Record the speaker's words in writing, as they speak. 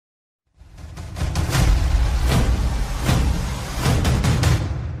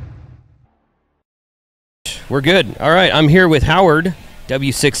We're good. All right, I'm here with Howard,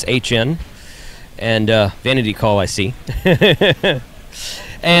 W6HN, and Vanity Call, I see.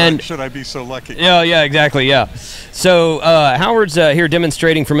 And should I be so lucky? Yeah, exactly, yeah. So Howard's here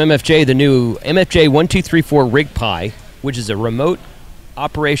demonstrating from MFJ the new MFJ-1234 Rig Pi, which is a remote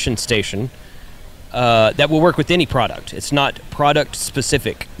operation station that will work with any product. It's not product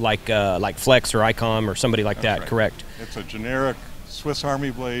specific like Flex or ICOM or somebody like that, right. correct? It's a generic Swiss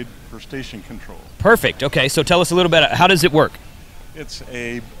Army blade for station control. Perfect. Okay, so tell us a little bit. How does it work? It's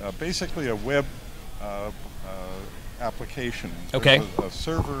basically a web application. Okay. There's a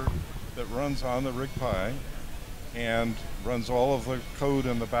server that runs on the Rig Pi and runs all of the code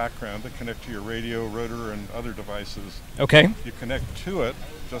in the background to connect to your radio, rotor, and other devices. Okay. You connect to it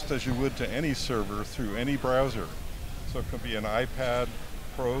just as you would to any server through any browser. So it could be an iPad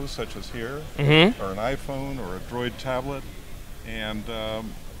Pro, such as here, or an iPhone, or a Droid tablet, and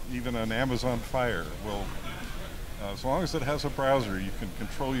even an Amazon Fire. Will, as long as it has a browser, you can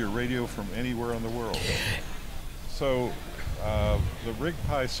control your radio from anywhere in the world. So the Rig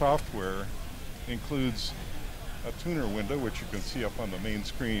Pi software includes a tuner window, which you can see up on the main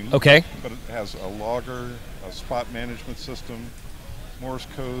screen. Okay. But it has a logger, a spot management system, Morse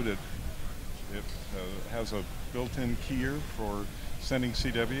code. It has a built-in keyer for sending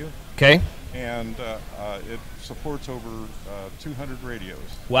CW. Okay. And it supports over 200 radios.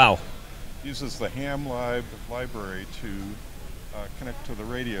 Wow. Uses the Ham library to connect to the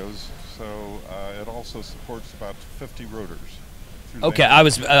radios, so it also supports about 50 rotors. Okay, I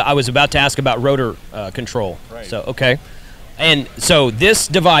was about to ask about rotor control. Right. So okay, and so this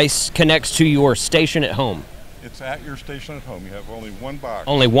device connects to your station at home. It's at your station at home. You have only one box.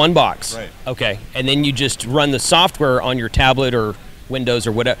 Only one box. Right. Okay, and then you just run the software on your tablet or Windows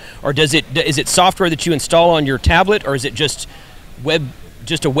or whatever, or is it software that you install on your tablet, or is it just a web page?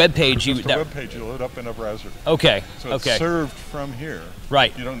 Just a web page you load up in a browser. Okay. So it's served from here.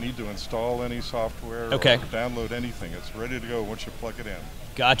 Right. You don't need to install any software or download anything. It's ready to go once you plug it in.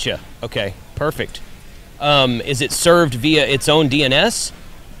 Gotcha. Okay. Perfect. Is it served via its own DNS?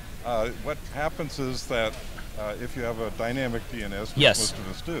 What happens is that if you have a dynamic DNS, which yes. most of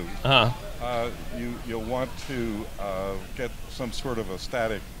us do, you'll want to get some sort of a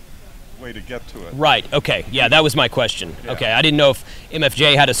static way to get to it. Right. Okay. Yeah, that was my question. Yeah. Okay, I didn't know if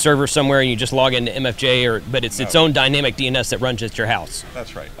MFJ had a server somewhere and you just log into MFJ, but it's its own dynamic DNS that runs at your house.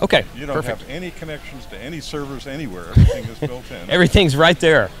 That's right. Okay. You don't perfect. have any connections to any servers anywhere. Everything is built in. Everything's right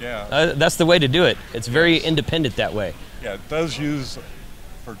there. Yeah. That's the way to do it. It's very independent that way. Yeah, it does use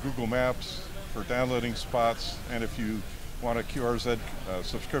for Google Maps, for downloading spots, and if you want a QRZ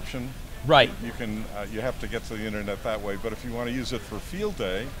subscription, right. You have to get to the internet that way. But if you want to use it for field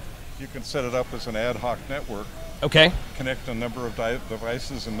day, you can set it up as an ad hoc network. Okay. Connect a number of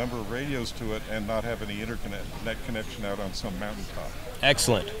devices and number of radios to it, and not have any net connection out on some mountaintop.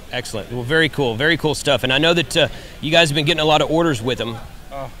 Excellent, excellent. Well, very cool stuff. And I know that you guys have been getting a lot of orders with them.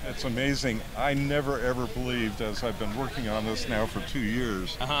 Oh, it's amazing. I never ever believed, as I've been working on this now for 2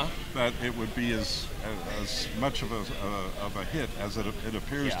 years, that it would be as much of a hit as it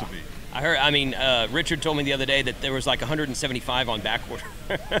appears to be. I heard. I mean, Richard told me the other day that there was like 175 on back order,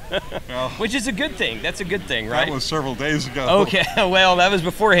 well, which is a good thing. That's a good thing, right? That was several days ago. Okay, well, that was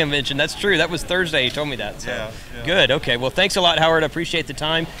before Hamvention. That's true. That was Thursday. He told me that. So. Yeah. Good. Okay. Well, thanks a lot, Howard. I appreciate the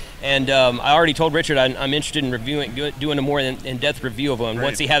time. And I already told Richard I'm interested in doing a more in-depth review of one. Great.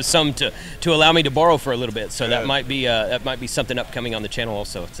 Once he has some to allow me to borrow for a little bit. So that might be something upcoming on the channel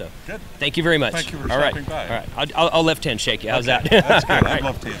also. So good. Thank you very much. Thank you for stopping by. All right. I'll left hand shake you. How's that? That's good. I'd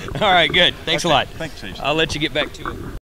love to. All right. Good. Thanks a lot. Thanks, Jason. I'll let you get back to it.